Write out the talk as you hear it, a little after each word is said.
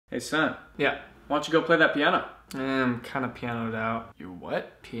Hey, son. Yeah. Why don't you go play that piano? I'm kind of pianoed out. You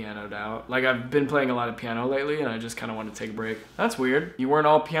what? Pianoed out? Like, I've been playing a lot of piano lately, and I just kind of want to take a break. That's weird. You weren't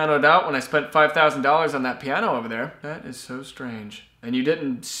all pianoed out when I spent $5,000 on that piano over there. That is so strange. And you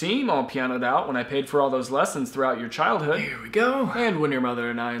didn't seem all pianoed out when I paid for all those lessons throughout your childhood. Here we go. And when your mother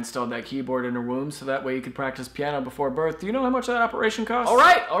and I installed that keyboard in her womb so that way you could practice piano before birth. Do you know how much that operation cost? All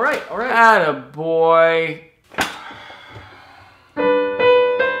right. Attaboy.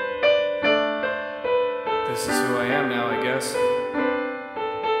 This is who I am now, I guess.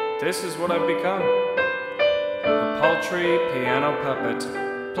 This is what I've become. A paltry piano puppet,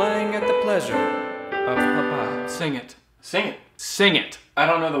 playing at the pleasure of Papa. Sing it. Sing it. Sing it. I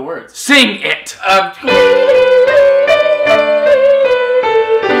don't know the words. Sing it!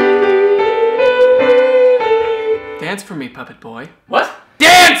 Dance for me, puppet boy. What?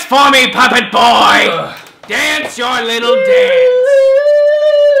 Dance for me, puppet boy! Dance your little dance!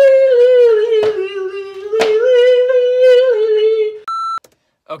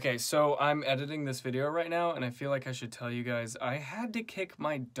 Okay, so I'm editing this video right now, and I feel like I should tell you guys, I had to kick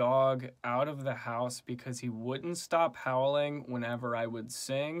my dog out of the house because he wouldn't stop howling whenever I would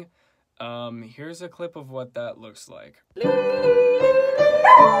sing. Here's a clip of what that looks like.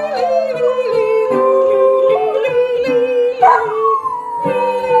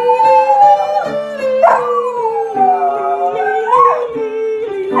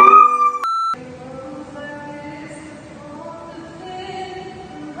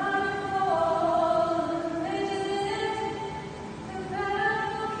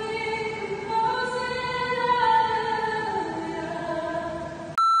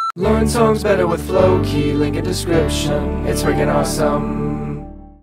 Learn songs better with flow, key link in description. It's freaking awesome.